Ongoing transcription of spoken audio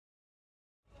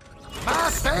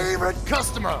favorite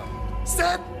customer.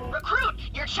 Set. Recruit,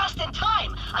 you're just in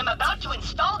time. I'm about to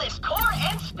install this core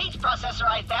and speech processor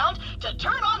I found to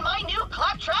turn on my new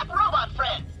claptrap robot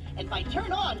friend. And by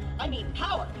turn on, I mean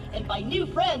power. And by new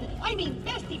friend, I mean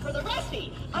bestie for the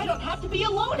restie. I don't have to be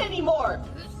alone anymore.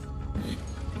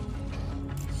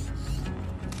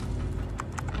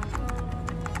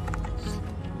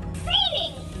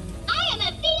 Greetings! I am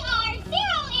a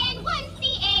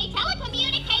VR0N1CA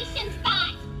telecommunications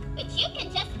bot, but you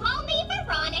can just call me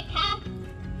Veronica.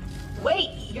 Wait,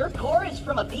 your core is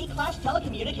from a B-class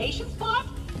telecommunications bot?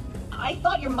 I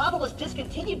thought your model was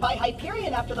discontinued by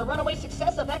Hyperion after the runaway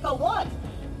success of Echo 1.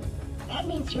 That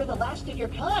means you're the last of your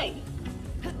kind.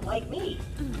 Like me.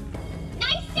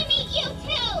 Nice to meet you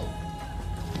too!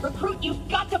 Recruit, you've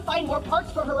got to find more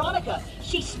parts for Veronica.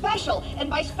 She's special, and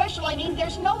by special I mean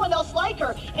there's no one else like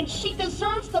her, and she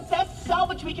deserves the best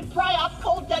salvage we can pry off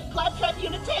cold dead claptrap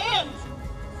unit's hands.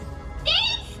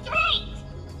 Damn straight!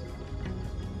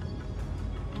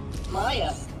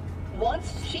 Maya,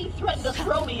 once she threatened to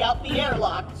throw me out the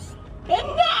airlock,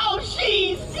 and now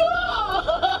she's gone!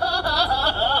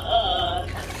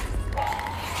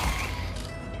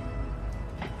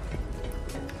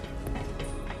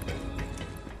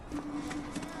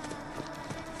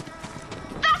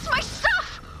 That's my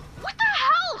stuff! What the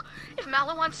hell? If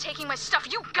Malawan's taking my stuff,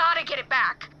 you gotta get it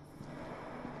back!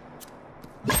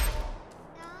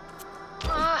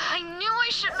 I knew I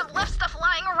shouldn't have left stuff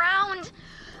lying around.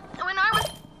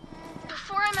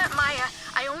 Before I met Maya,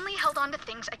 I only held on to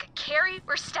things I could carry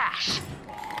or stash.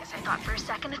 Guess I thought for a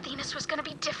second Athena's was gonna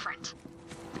be different.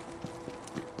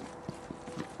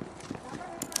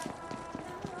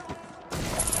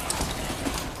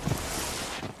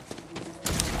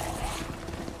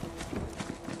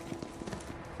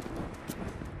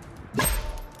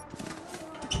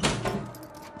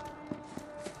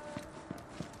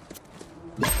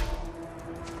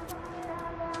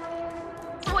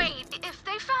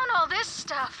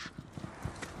 Stuff.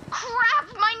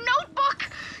 Crap, my notebook!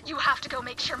 You have to go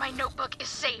make sure my notebook is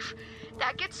safe.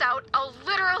 That gets out, I'll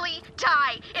literally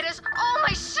die. It has all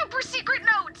my super secret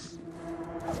notes.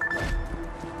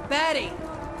 Betty!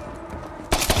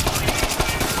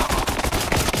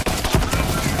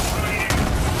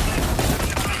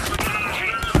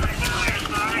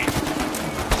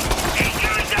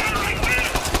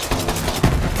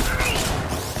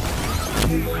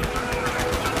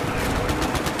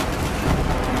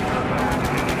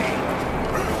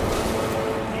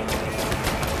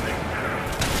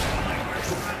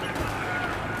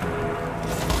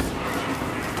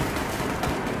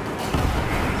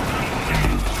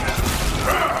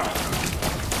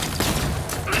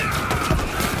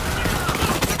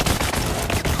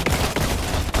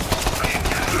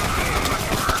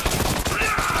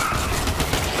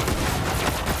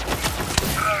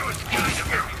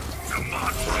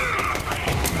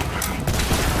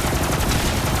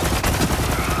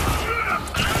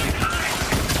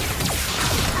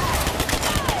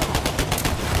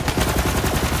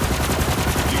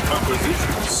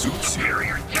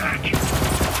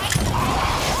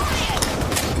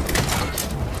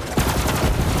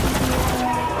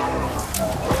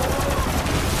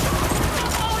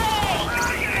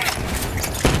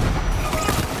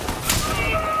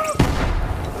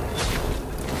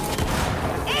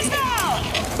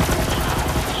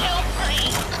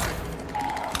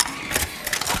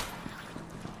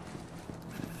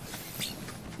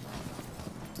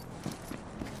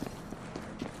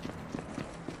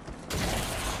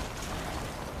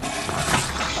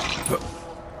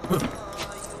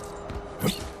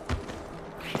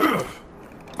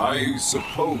 I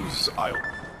suppose I'll...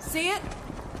 See it?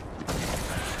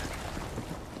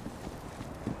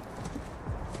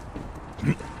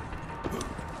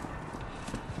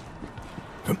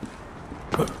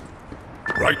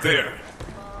 Right there.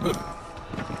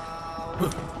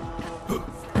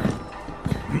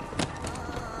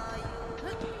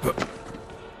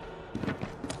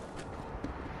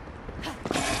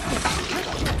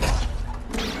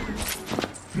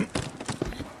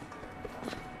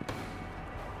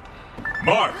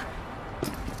 Mark!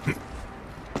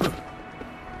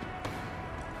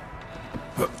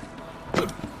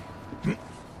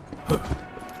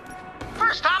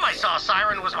 First time I saw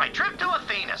Siren was my trip to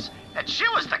Athena's, and she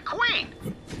was the queen.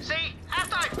 See,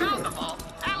 after I found the vault,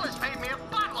 Atlas paid me a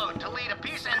buttload to lead a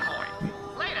peace envoy.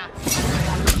 Later,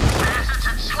 bastards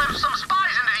had slipped some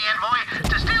spies into the envoy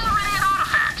to steal Iridian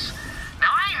artifacts. Now,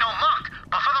 I ain't no monk,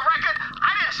 but for the record,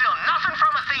 I didn't steal nothing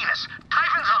from Athena's.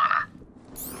 Typhon's honor.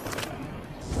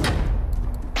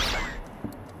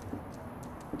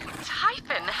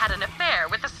 Typhon had an affair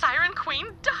with the Siren Queen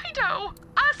Dido.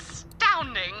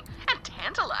 Astounding.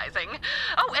 tantalizing.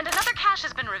 Oh, and another cache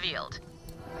has been revealed.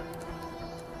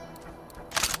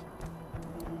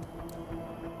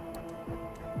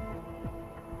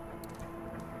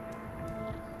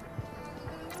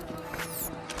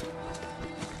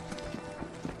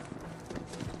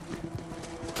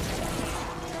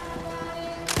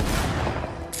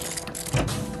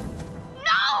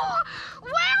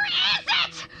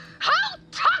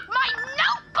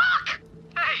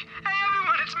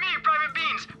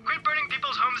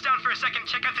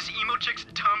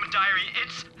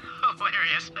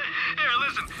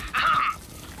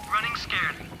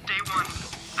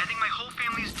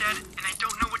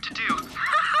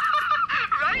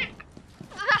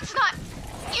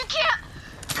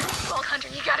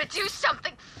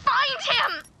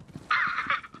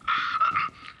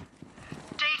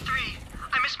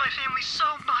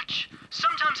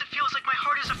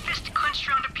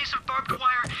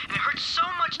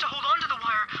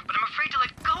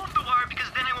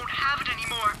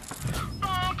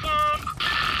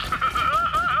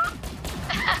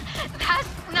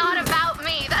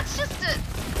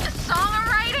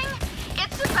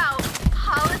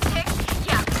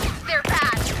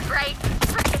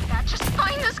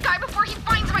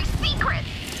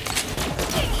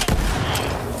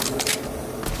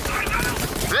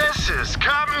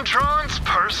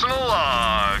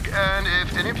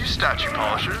 Statue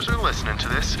polishers are listening to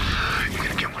this, you're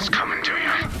gonna get what's coming to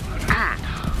you.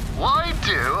 Why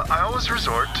do I always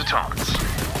resort to taunts?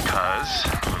 Because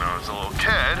when I was a little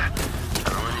kid,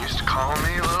 everyone used to call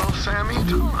me Little Sammy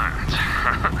Taunt.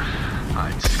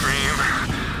 I'd scream,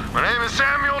 "My name is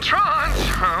Samuel Trant,"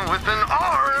 with an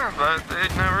R, but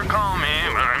they'd never call me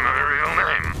by my real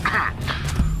name.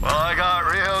 Well, I got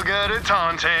real good at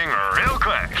taunting real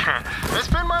quick. It's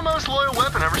been my most loyal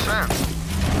weapon ever since.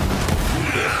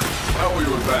 How are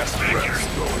your vast threats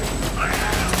going?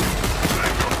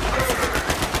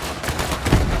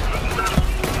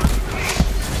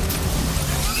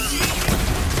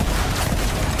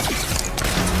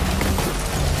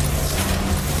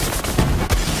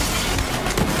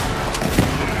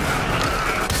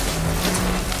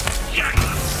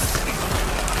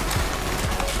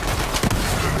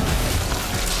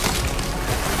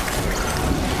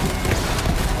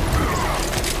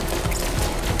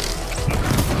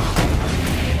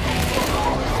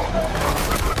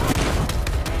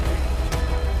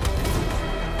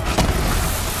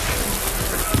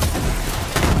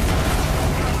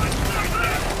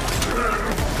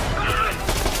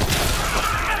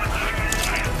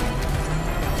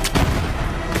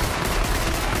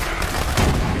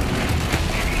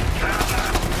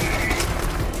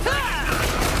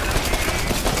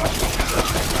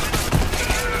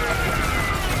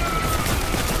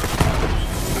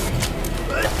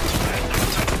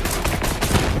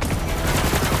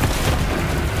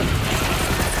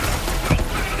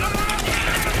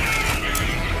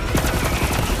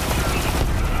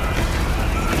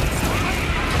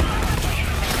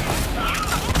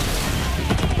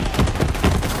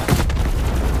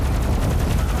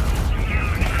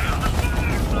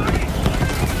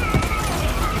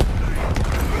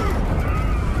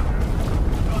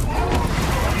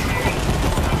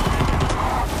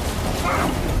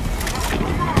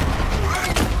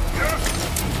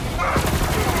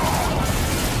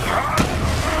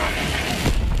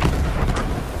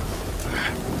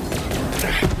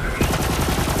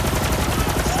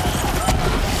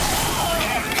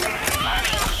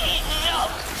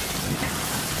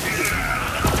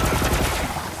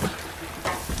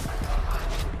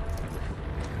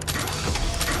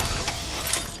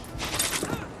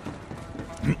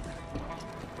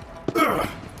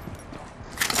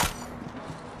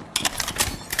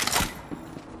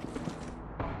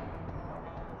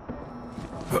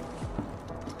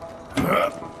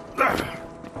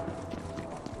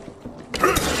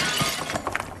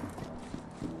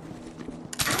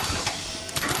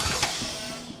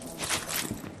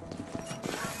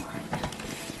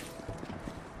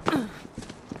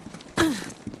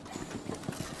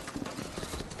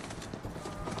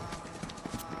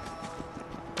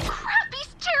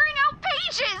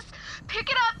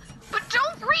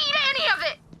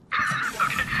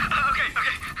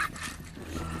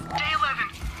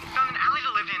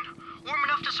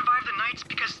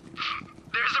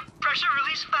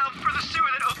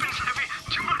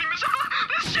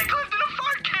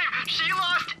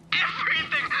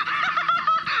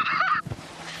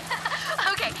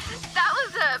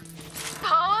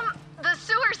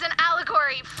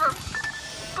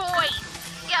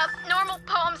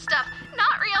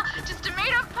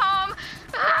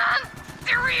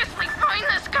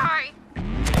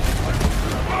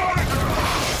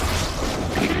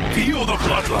 Feel the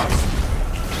bloodlust!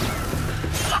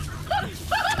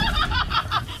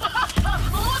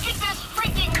 Look at this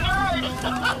freaking nerd!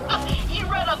 He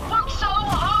read a book so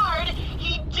hard,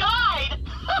 he died!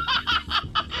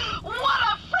 What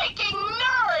a freaking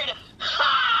nerd!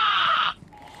 Ha!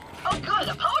 Oh good,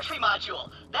 a poetry module.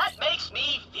 That makes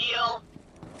me feel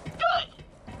good.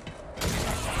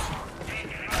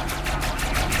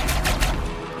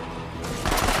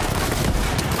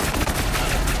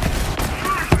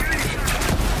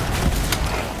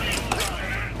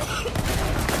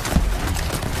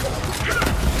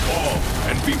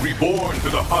 And be reborn to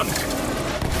the hunt.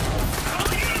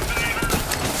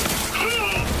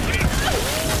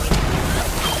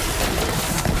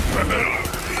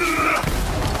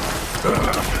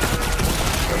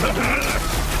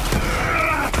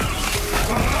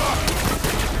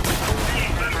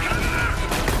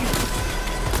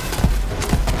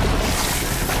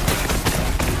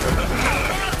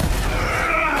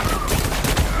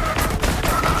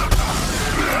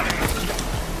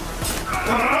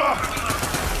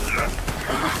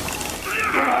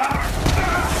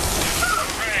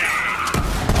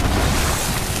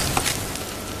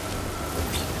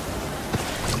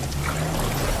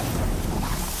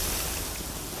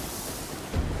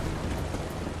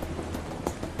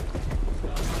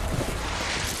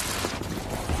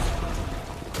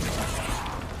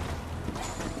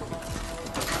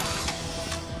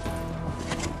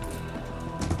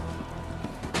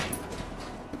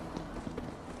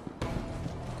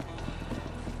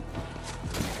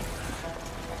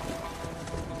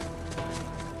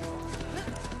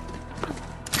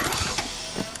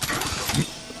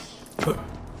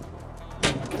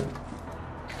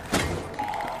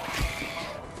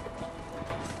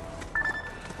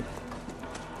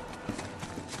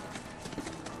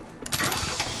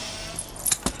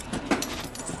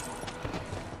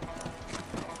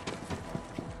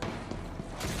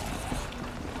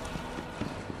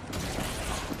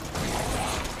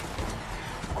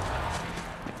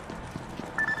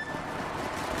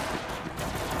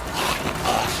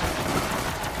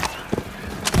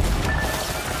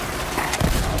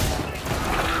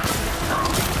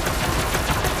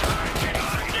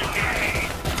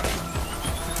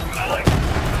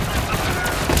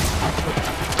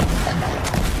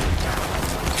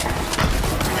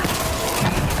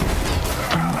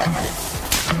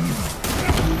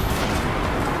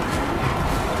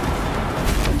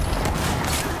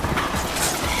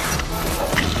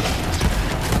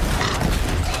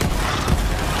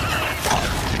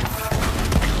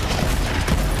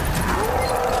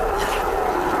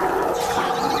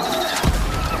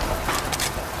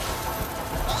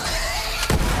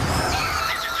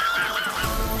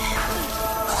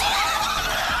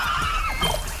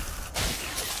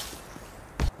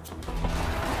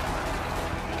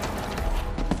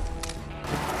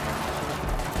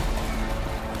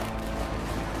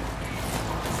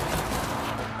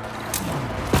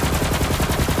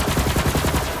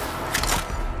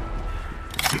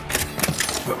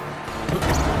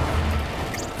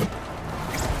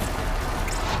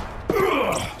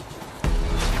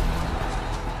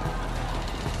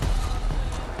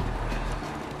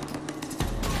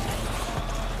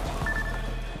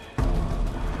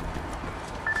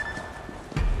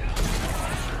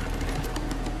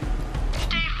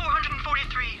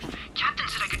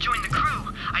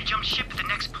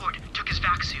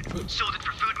 Sold it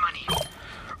for food money.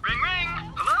 Ring ring!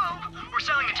 Hello? We're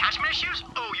selling attachment issues?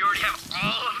 Oh, you already have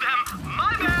all of them?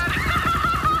 My bad!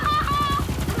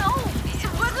 No,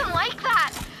 it wasn't like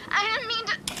that. I didn't mean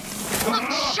to... Look,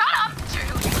 shut up,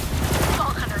 dude!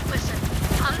 Vault Hunter, listen.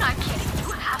 I'm not kidding.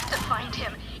 You have to find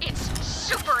him. It's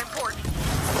super important.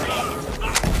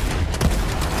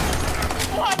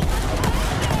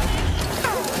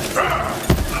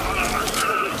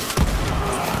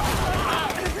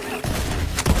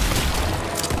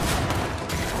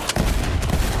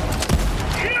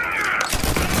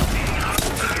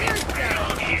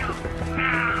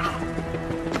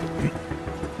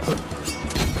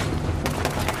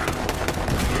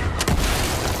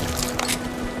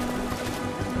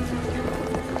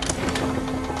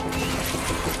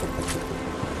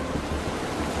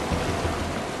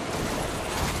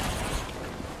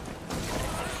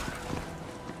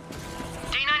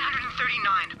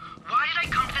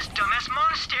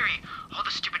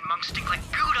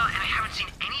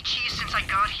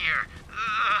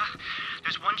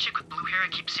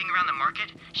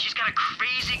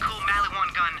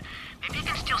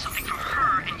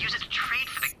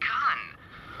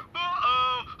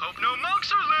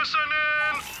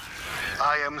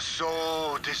 I am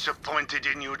so disappointed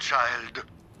in you, child.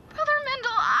 Brother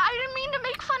Mendel, I didn't mean to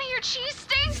make fun of your cheese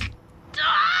steak.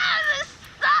 Ah, this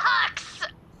sucks!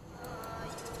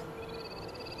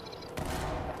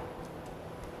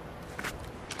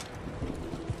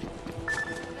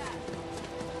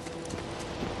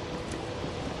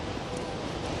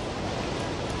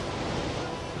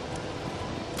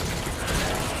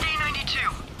 Day 92.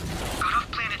 Got off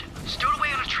planet, stowed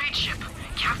away on a trade ship.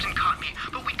 Captain caught me,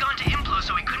 but we'd gone to Implo,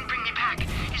 so he couldn't bring me back.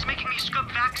 He's making me scrub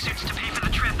vac suits to pay for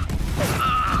the trip.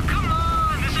 Come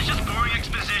on! This is just boring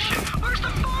exposition. Where's the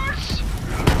farce?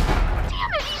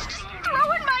 Damn it, he's just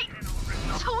throwing my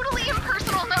totally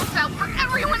impersonal notes out for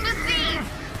everyone to see!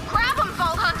 Grab him,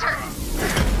 Vault Hunter!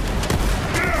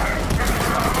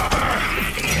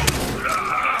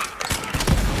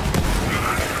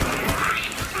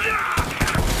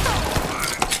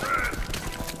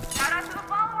 Shout out to the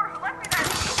follower who left me that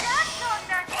Jackson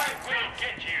next. I will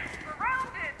get you.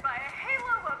 Surrounded by a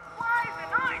halo of flies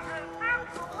and I just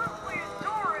absolutely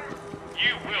adore it.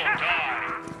 You will die.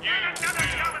 You will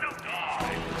die.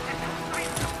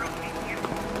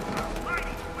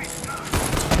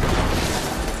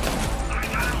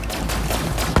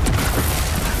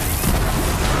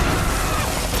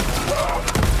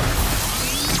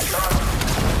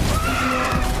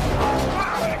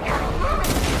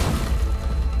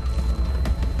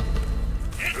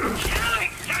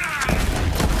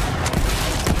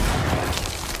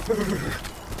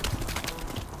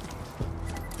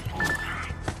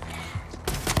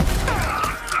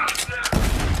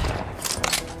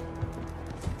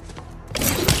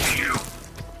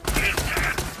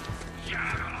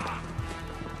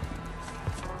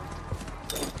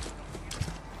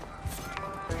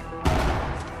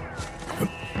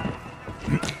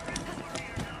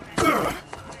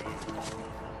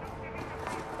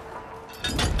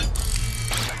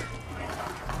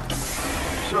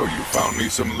 So you found me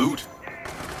some loot?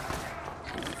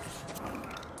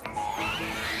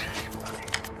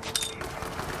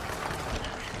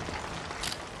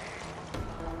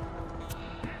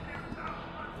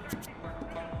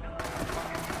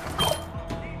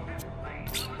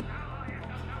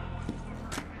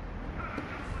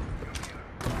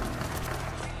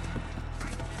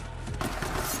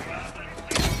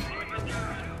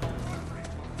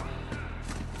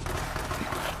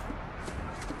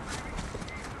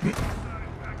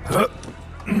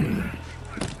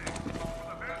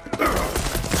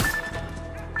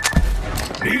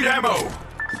 Need ammo!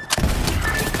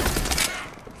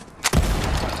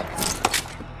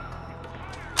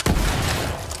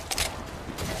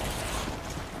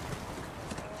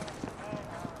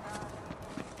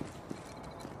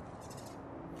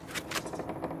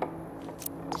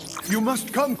 You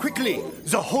must come quickly.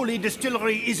 The holy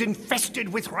distillery is infested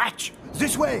with Ratch.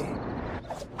 This way.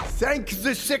 Thank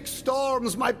the six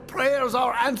storms, my prayers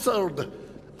are answered.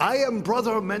 I am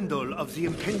Brother Mendel of the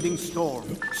impending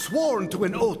storm, sworn to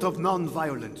an oath of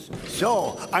non-violence.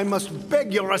 So, I must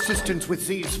beg your assistance with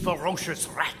these ferocious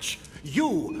Ratch.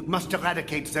 You must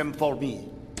eradicate them for me.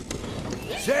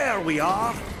 There we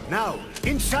are. Now,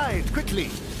 inside, quickly,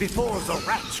 before the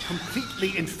Ratch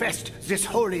completely infest this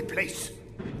holy place.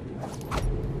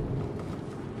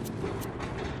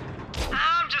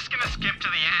 I'm just gonna skip to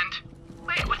the end.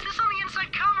 Wait, what's this on the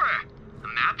inside cover? A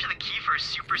map to the key for a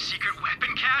super secret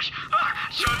weapon cache?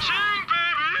 Cha-ching,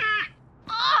 baby!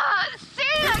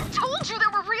 See, I told you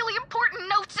there were really important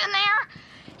notes in there!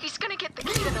 He's gonna get the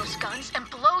key to those guns and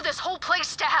blow this whole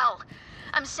place to hell.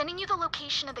 I'm sending you the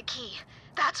location of the key.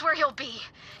 That's where he'll be.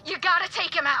 You gotta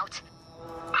take him out.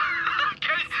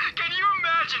 Can you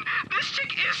imagine? This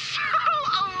chick is so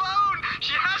alone.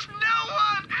 She has no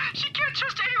one. She can't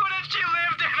trust anyone if she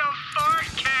lived in a fart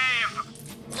cave.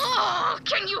 Oh,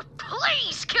 can you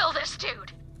please kill this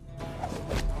dude?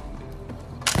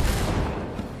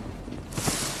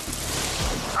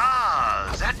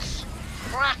 Ah, that's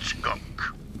Ratch gunk.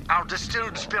 Our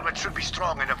distilled spirit should be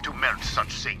strong enough to melt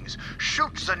such things.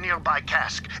 Shoot the nearby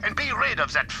cask and be rid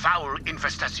of that foul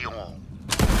infestation.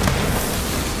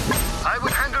 I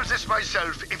would handle this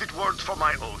myself if it weren't for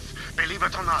my oath. Believe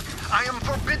it or not, I am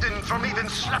forbidden from even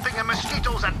slapping a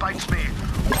mosquito that bites me.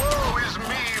 Woe is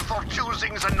me for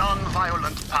choosing the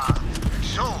non-violent path.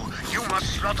 So, you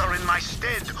must slaughter in my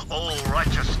stead, O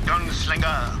righteous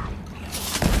gunslinger.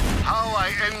 How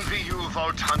I envy you,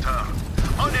 Vault Hunter.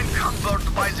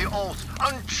 Unencumbered by the oath,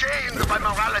 unchained by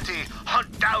morality,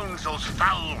 hunt down those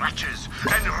foul wretches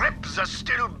and rip the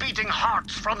still beating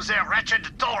hearts from their wretched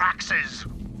thoraxes.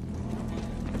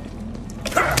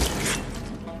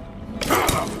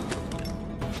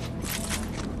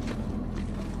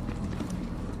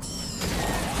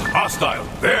 Hostile,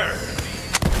 there!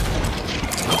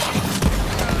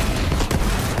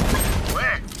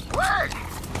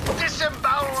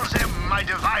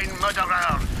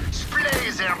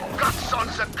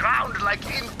 scattered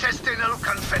like intestinal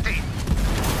confetti.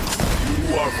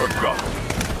 You are forgotten.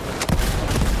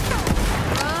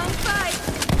 Wrong fight.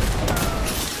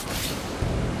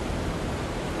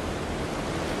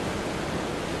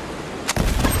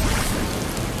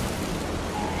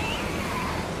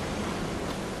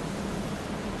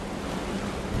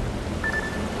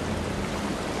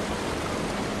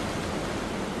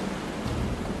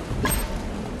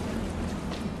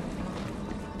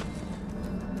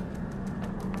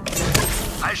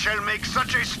 I shall make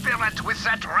such a spirit with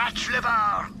that Ratch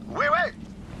liver. Wait.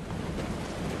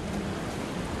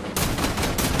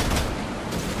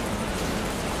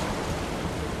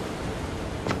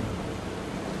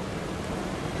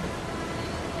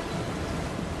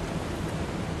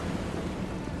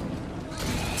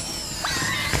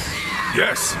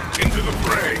 Yes, into the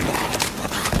fray.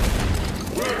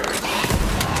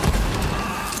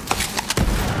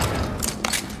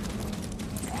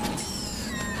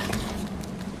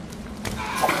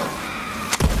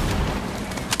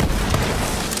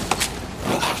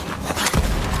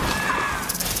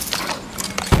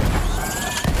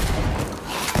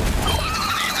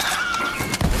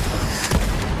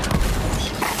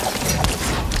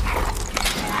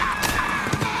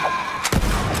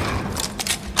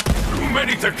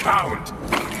 Many to count.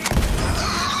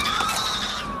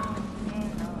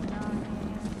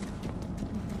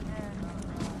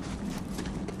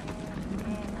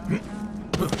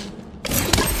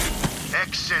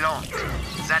 Excellent.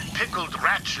 That pickled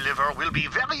Ratch liver will be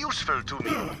very useful to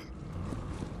me.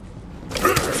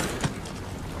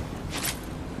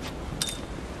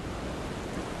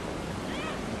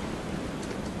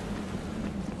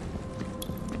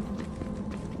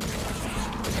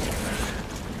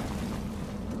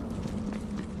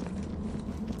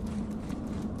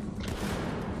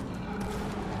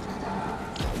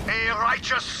 A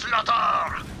righteous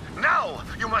slaughter! Now,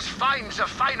 you must find the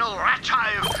final Ratch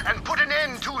hive and put an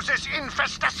end to this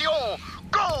infestation!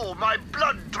 Go, my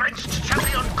blood-drenched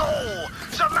champion, go!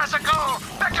 The massacre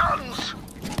beckons!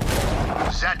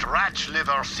 That Ratch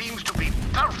liver seems to be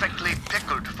perfectly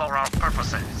pickled for our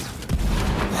purposes.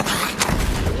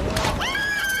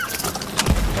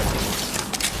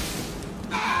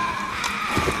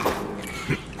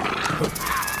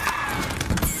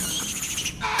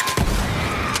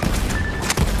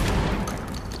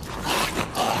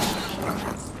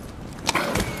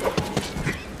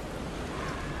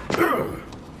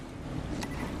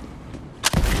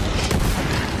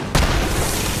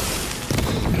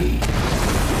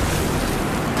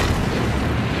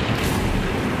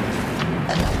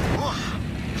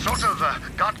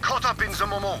 Got caught up in the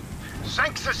moment.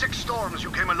 Thank the 6 storms you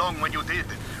came along when you did.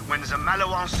 When the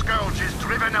Malawan scourge is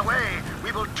driven away,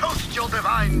 we will toast your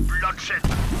divine bloodshed.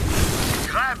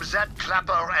 Grab that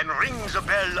clapper and ring the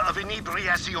bell of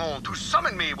inebriation to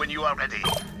summon me when you are ready.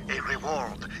 A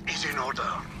reward is in order.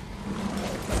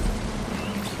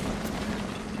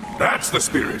 That's the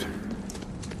spirit.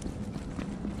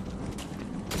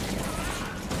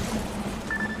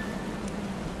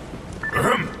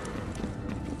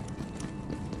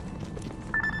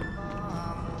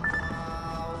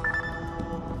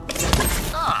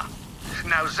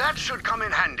 Now that should come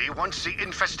in handy once the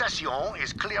infestation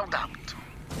is cleared out.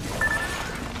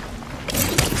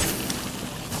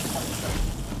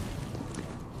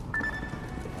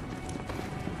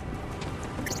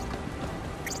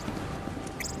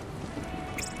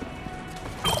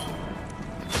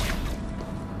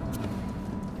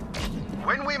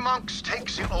 When we monks take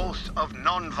the oath of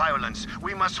non-violence,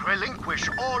 we must relinquish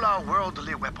all our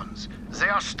worldly weapons. They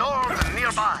are stored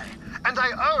nearby. And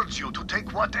I urge you to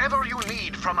take whatever you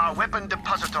need from our weapon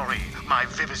depository, my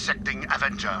vivisecting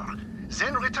avenger.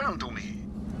 Then return to me.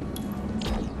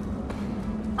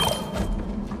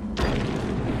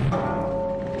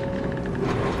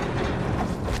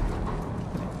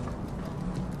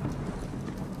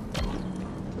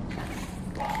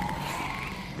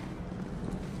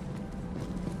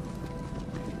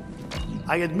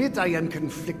 I admit I am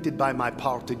conflicted by my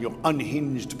part in your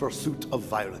unhinged pursuit of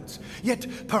violence. Yet,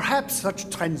 perhaps such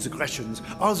transgressions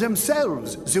are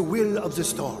themselves the will of the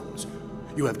storms.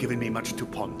 You have given me much to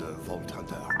ponder, Vault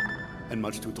Hunter, and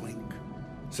much to drink.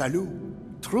 Salut.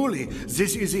 Truly,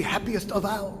 this is the happiest of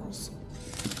hours.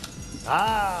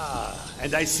 Ah,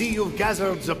 and I see you've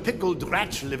gathered the pickled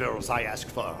Ratch livers I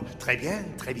asked for. Très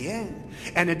bien, très bien.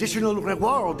 An additional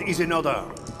reward is in order.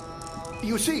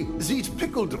 You see, these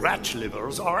pickled Ratch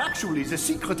livers are actually the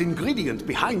secret ingredient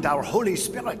behind our holy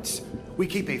spirits. We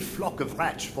keep a flock of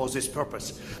Ratch for this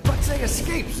purpose, but they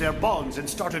escaped their bonds and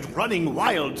started running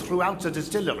wild throughout the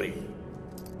distillery.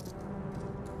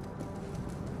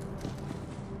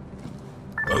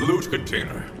 A loot loot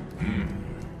container.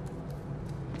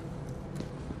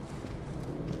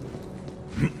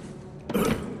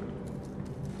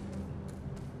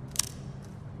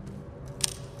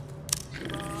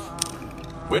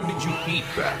 When did you eat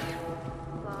that?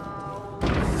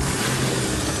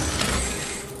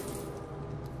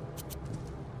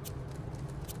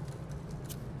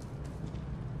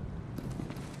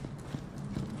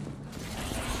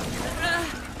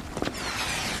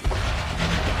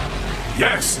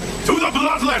 Yes! To the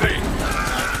bloodletting!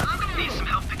 I'm gonna need some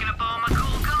help picking up all my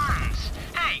cool guns.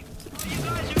 Hey, you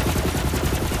guys are...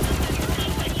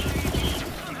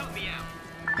 Come help me out.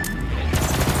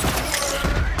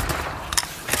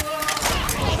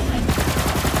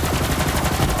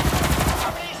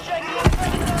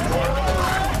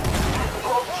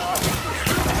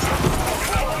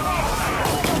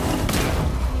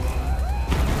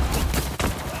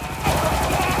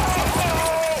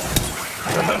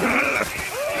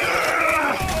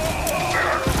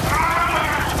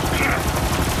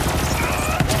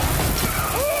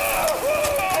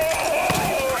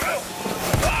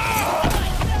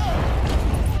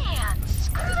 Man,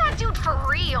 screw that dude for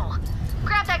real.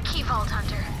 Grab that key vault,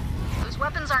 Hunter. Those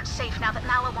weapons aren't safe now that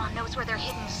Malawan knows where they're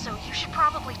hidden, so you should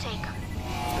probably take them.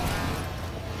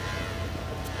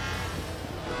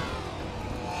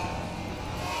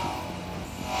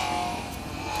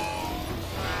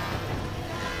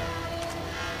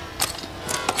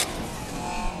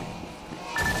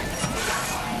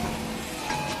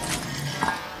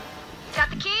 Got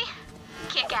the key?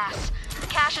 Kick ass. The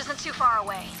cache isn't too far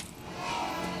away.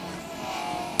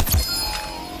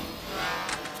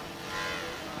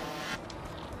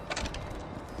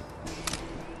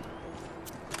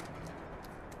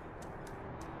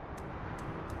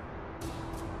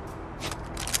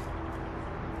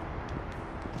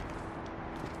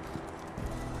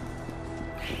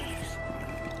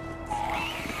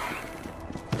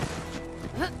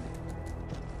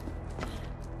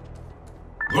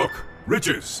 Look,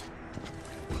 riches!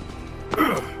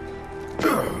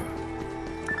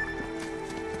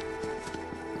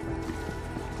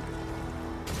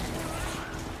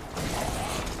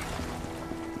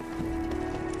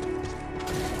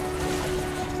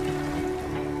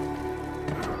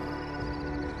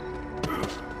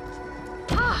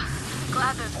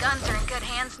 Glad those guns are in good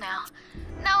hands now.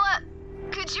 Noah,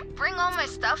 could you bring all my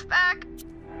stuff back?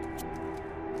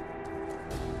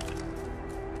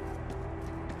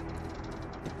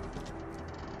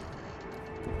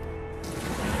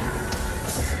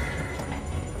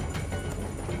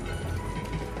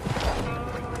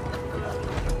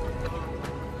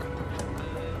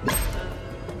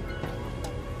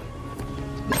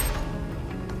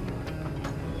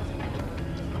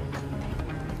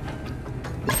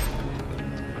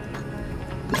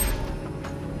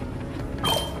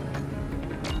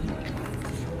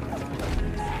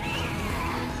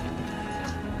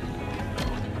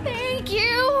 Thank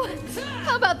you!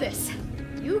 How about this?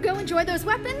 You go enjoy those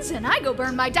weapons, and I go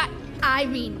burn my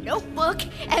notebook,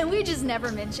 and we just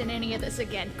never mention any of this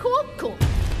again. Cool? Cool.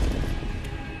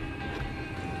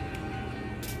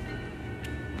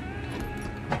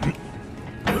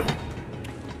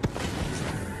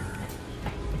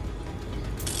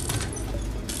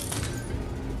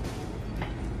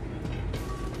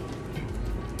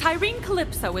 Tyrene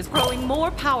Calypso is growing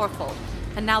more powerful,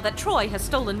 and now that Troy has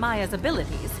stolen Maya's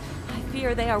abilities, I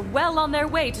fear they are well on their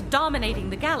way to dominating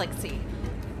the galaxy.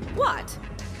 What?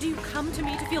 Do you come to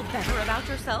me to feel better about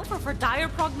yourself or for dire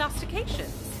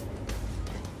prognostications?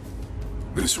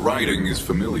 This writing is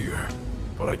familiar,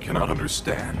 but I cannot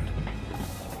understand.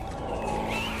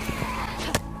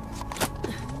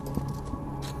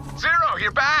 Zero,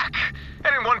 you're back!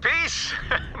 And in one piece!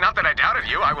 Not that I doubted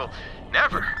you, I will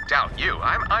never doubt you.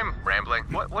 I'm rambling.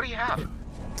 What do you have?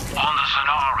 On the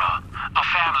Zanara, a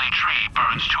family tree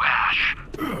burns to ash.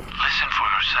 Listen for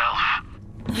yourself.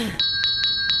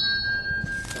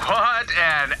 What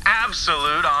an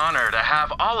absolute honor to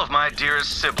have all of my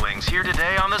dearest siblings here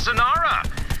today on the Zanara.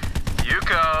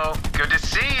 Yuko, good to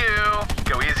see you.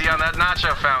 Go easy on that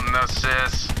nacho fountain though,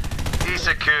 sis.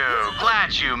 Isaku,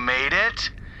 glad you made it.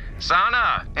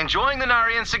 Sana, enjoying the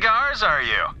Narian cigars, are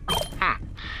you?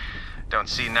 Don't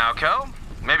see Naoko.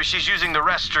 Maybe she's using the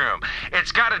restroom.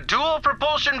 It's got a dual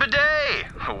propulsion bidet.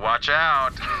 Watch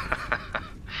out.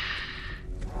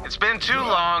 It's been too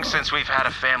long since we've had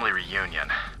a family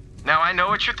reunion. Now I know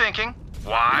what you're thinking.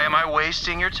 Why am I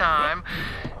wasting your time?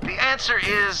 The answer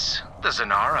is the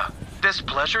Zanara, this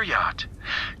pleasure yacht.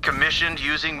 Commissioned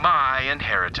using my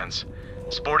inheritance.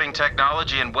 Sporting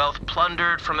technology and wealth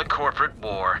plundered from the corporate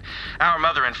war. Our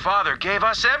mother and father gave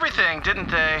us everything, didn't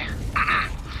they?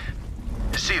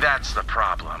 See, that's the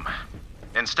problem.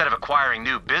 Instead of acquiring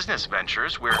new business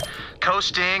ventures, we're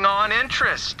coasting on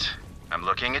interest. I'm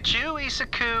looking at you,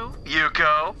 Isaku,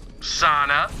 Yuko,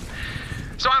 Sana.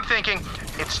 So I'm thinking,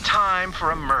 it's time for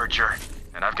a merger.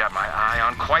 And I've got my eye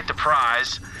on quite the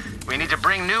prize. We need to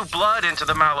bring new blood into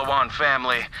the Malawan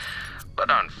family.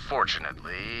 But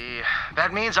unfortunately,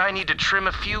 that means I need to trim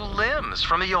a few limbs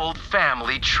from the old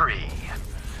family tree.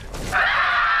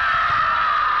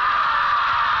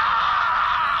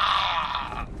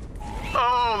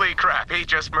 Holy crap, he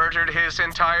just murdered his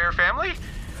entire family?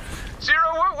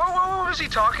 Zero, what was he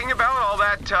talking about? All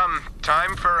that,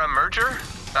 time for a merger?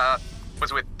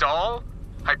 Was it with Dahl?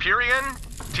 Hyperion?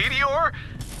 Tedior?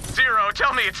 Zero,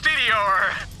 tell me it's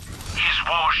Tedior! His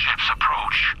warships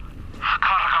approach.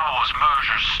 Karagawa's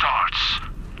merger starts.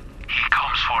 He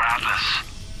comes for Atlas.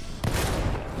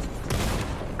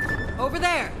 Over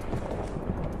there.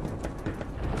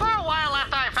 For a while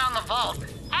after I found the vault,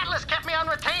 Atlas kept me on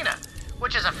retainer,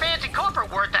 which is a fancy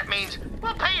corporate word that means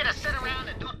we'll pay you to sit around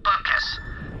and do buckus.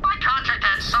 My contract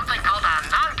had something called a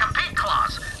non-compete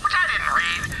clause, which I didn't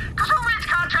read, because who reads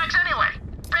contracts anyway?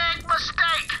 Big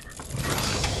mistake!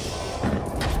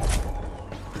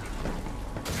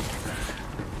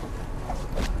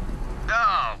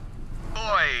 Oh,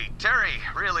 boy, Terry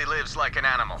really lives like an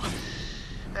animal.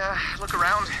 Look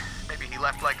around. Maybe he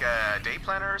left like a day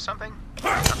planner or something?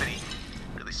 Not that he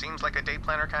really seems like a day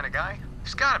planner kind of guy.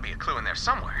 There's gotta be a clue in there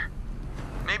somewhere.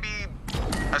 Maybe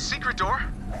a secret door?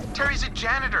 Terry's a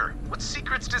janitor. What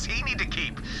secrets does he need to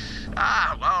keep?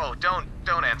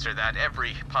 Don't answer that.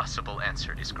 Every possible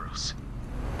answer is gross.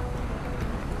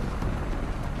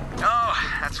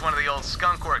 Oh, that's one of the old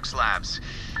Skunk Works labs.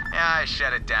 Yeah, I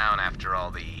shut it down after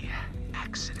all the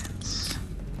accidents.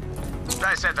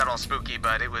 I said that all spooky,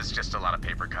 but it was just a lot of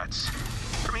paper cuts.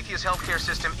 Prometheus' healthcare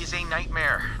system is a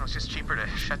nightmare. It was just cheaper to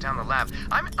shut down the lab.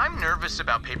 I'm nervous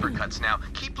about paper cuts now.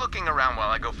 Keep looking around while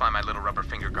I go find my little rubber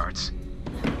finger guards.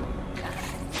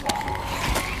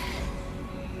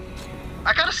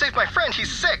 I gotta save my friend,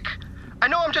 he's sick. I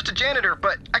know I'm just a janitor,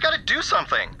 but I gotta do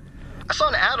something. I saw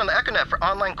an ad on the Econet for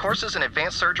online courses in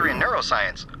advanced surgery and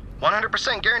neuroscience.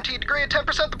 100% guaranteed degree at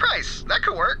 10% the price. That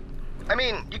could work. I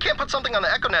mean, you can't put something on the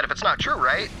Econet if it's not true,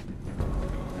 right?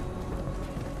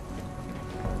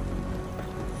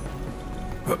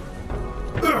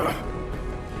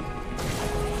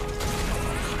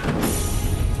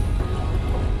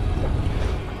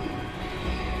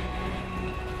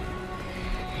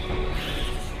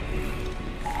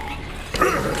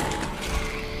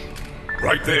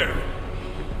 Right there.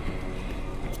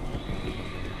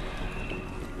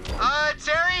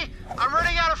 Terry, I'm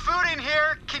running out of food in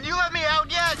here. Can you let me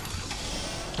out yet?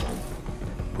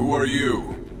 Who are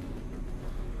you?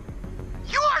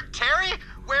 You aren't Terry!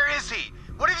 Where is he?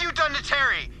 What have you done to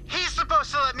Terry? He's supposed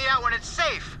to let me out when it's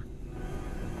safe.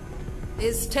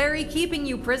 Is Terry keeping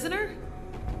you prisoner?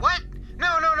 What?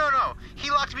 No.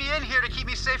 He locked me in here to keep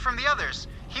me safe from the others.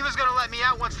 He was gonna let me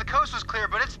out once the coast was clear,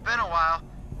 but it's been a while.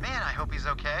 Man, I hope he's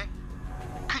okay.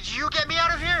 Could you get me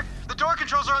out of here? The door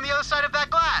controls are on the other side of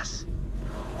that glass.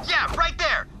 Yeah, right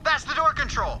there. That's the door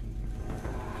control.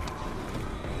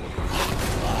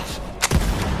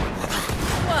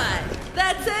 What?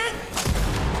 That's it?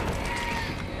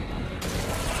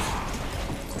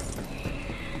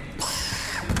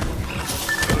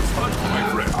 My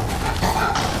friend.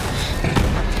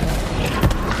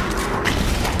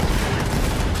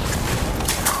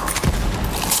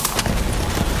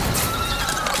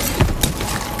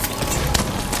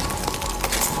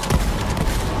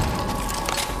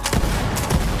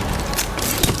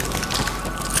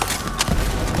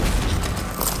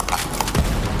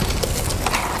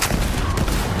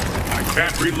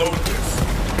 Can't reload this.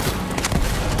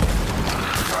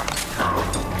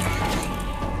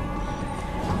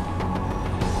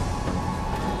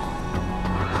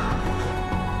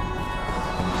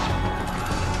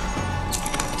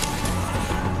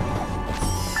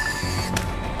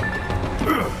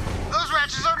 Those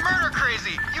Ratches are murder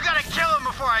crazy. You gotta kill them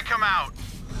before I come out.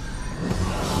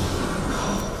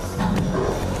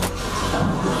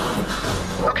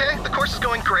 Okay, the course is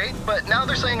going great, but now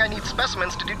they're saying I need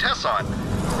specimens to do tests on.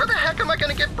 Where the heck am I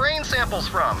gonna get brain samples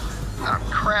from? Oh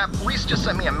crap, Reese just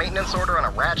sent me a maintenance order on a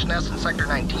Ratch nest in Sector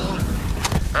 19.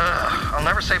 I'll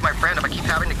never save my friend if I keep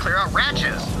having to clear out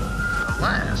Ratches.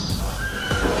 Unless...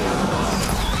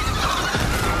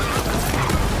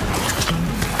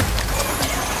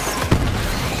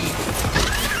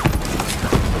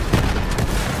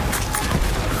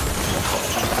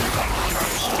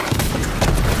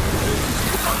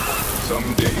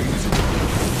 Some days.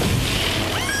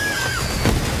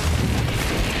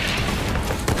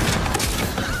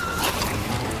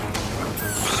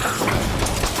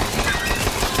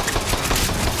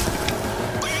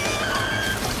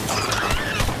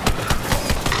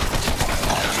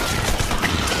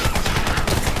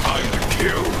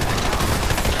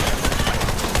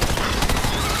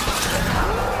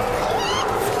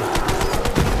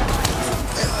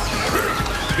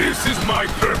 This is my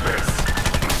purpose!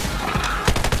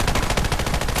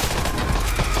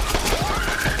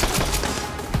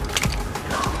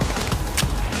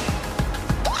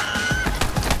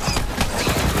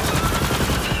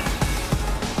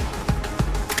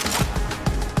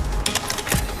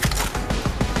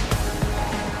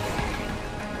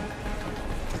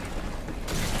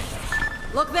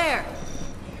 Look there!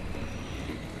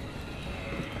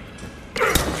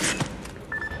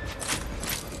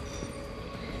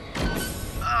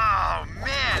 Oh,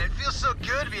 man, it feels so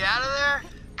good to be out of there.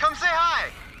 Come say hi.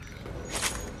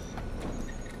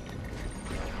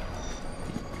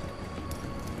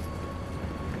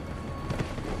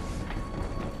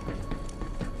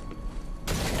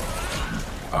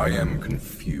 I am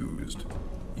confused.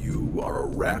 You are a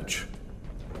Ratch?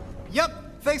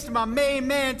 Yep, thanks to my main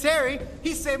man, Terry.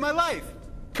 He saved my life.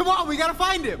 Come on, we gotta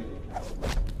find him.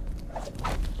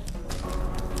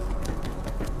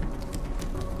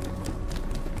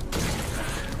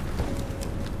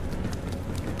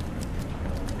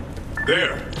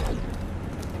 There!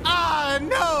 Ah,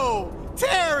 no!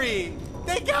 Terry!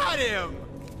 They got him!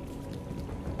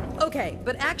 Okay,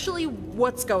 but actually,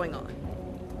 what's going on?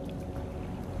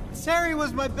 Terry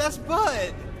was my best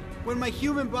bud. When my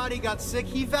human body got sick,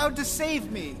 he vowed to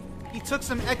save me. He took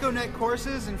some EchoNet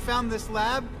courses and found this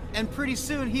lab, and pretty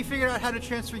soon he figured out how to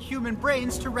transfer human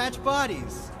brains to Ratch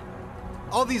bodies.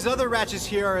 All these other Ratches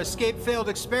here are escape failed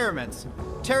experiments.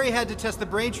 Terry had to test the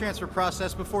brain transfer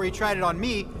process before he tried it on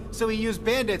me, so he used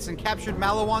bandits and captured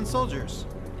Malawan soldiers.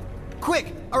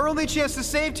 Quick! Our only chance to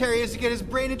save Terry is to get his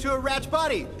brain into a Ratch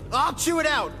body! I'll chew it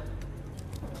out!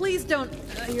 Please don't.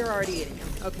 You're already eating him.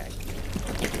 Okay.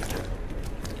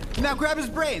 Now grab his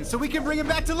brain so we can bring him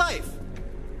back to life!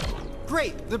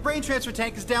 Great! The brain transfer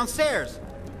tank is downstairs.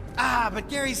 Ah, but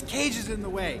Gary's cage is in the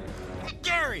way. Hey,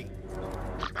 Gary!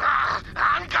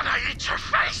 I'm gonna eat your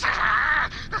face!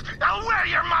 I'll wear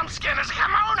your mom's skin as a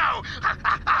kimono!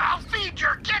 I'll feed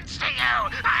your kids to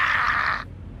you!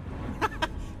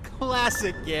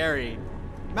 Classic Gary.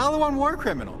 Malawan war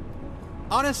criminal.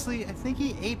 Honestly, I think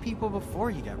he ate people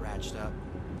before he got ratched up.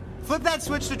 Flip that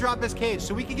switch to drop his cage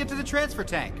so we can get to the transfer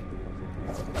tank.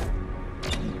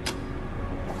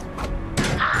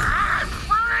 I'm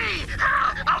free!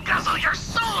 I'll guzzle your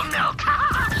soul milk!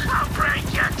 I'll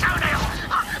break your toenails!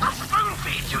 I'll spoon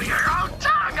feed you your own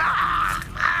tongue!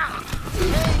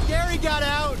 Hey, Gary got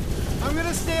out! I'm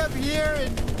gonna stay up here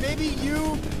and maybe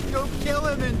you go kill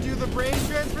him and do the brain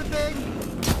transfer thing?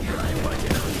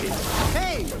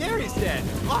 Hey, Gary's dead!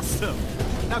 Awesome!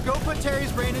 Now go put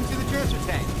Terry's brain into the transfer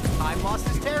tank. Time lost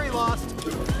is Terry lost.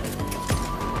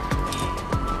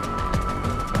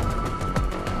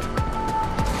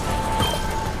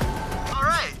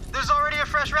 Alright, there's already a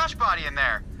fresh Ratch body in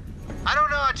there. I don't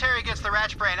know how Terry gets the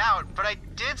Ratch brain out, but I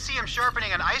did see him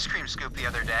sharpening an ice cream scoop the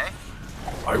other day.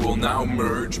 I will now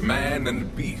merge man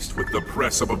and beast with the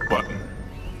press of a button.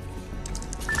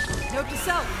 Note to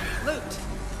self, loot.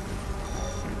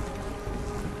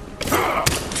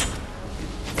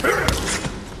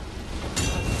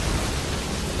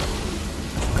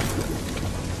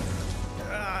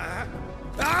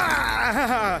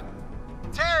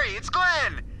 Terry, it's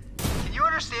Glenn! Can you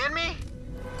understand me?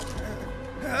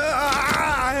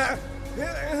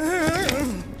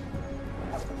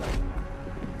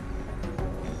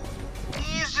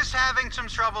 He's just having some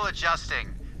trouble adjusting.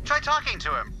 Try talking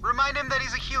to him. Remind him that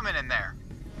he's a human in there.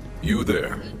 You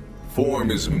there.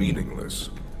 Form is meaningless.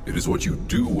 It is what you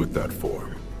do with that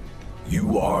form.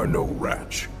 You are no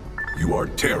Ratch. You are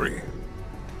Terry.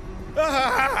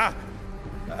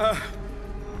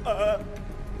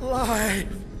 Alive.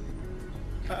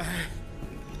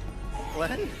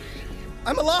 Glenn?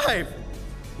 I'm alive!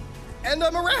 And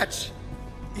I'm a Ratch!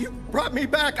 You brought me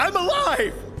back! I'm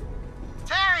alive!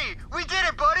 Terry! We did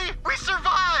it, buddy! We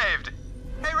survived!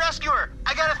 Hey, rescuer!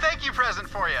 I got a thank you present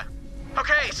for you.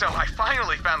 Okay, so I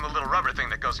finally found the little rubber thing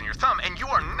that goes in your thumb, and you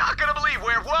are not gonna believe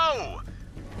where— Whoa!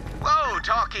 Whoa,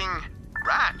 talking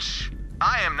Ratch.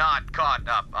 I am not caught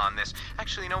up on this.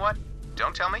 Actually, you know what?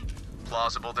 Don't tell me.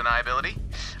 Plausible deniability.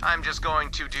 I'm just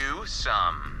going to do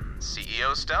some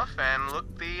CEO stuff and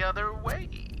look the other way.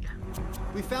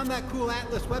 We found that cool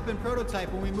Atlas weapon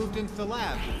prototype when we moved into the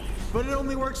lab, but it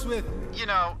only works with, you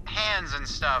know, hands and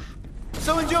stuff.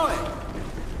 So enjoy!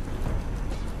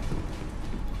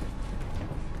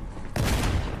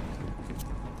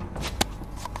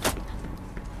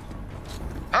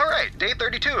 Alright, day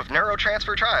 32 of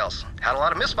neurotransfer trials. Had a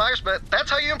lot of misfires, but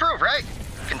that's how you improve, right?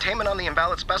 Containment on the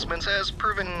invalid specimens has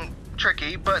proven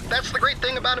tricky, but that's the great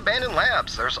thing about abandoned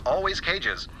labs. There's always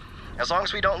cages. As long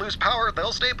as we don't lose power,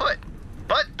 they'll stay put.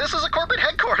 But this is a corporate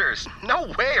headquarters.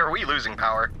 No way are we losing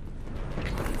power.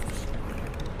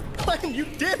 Clem, you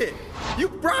did it! You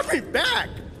brought me back!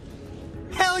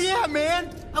 Hell yeah,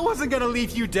 man! I wasn't gonna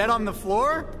leave you dead on the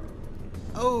floor.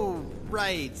 Oh,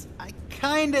 right. I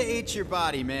kinda ate your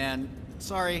body, man.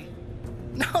 Sorry.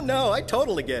 No, I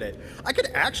totally get it. I could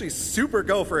actually super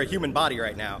go for a human body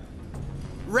right now.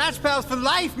 Ratch pals for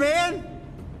life, man!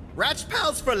 Ratch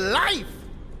pals for life!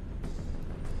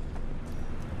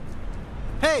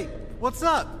 Hey, what's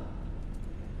up?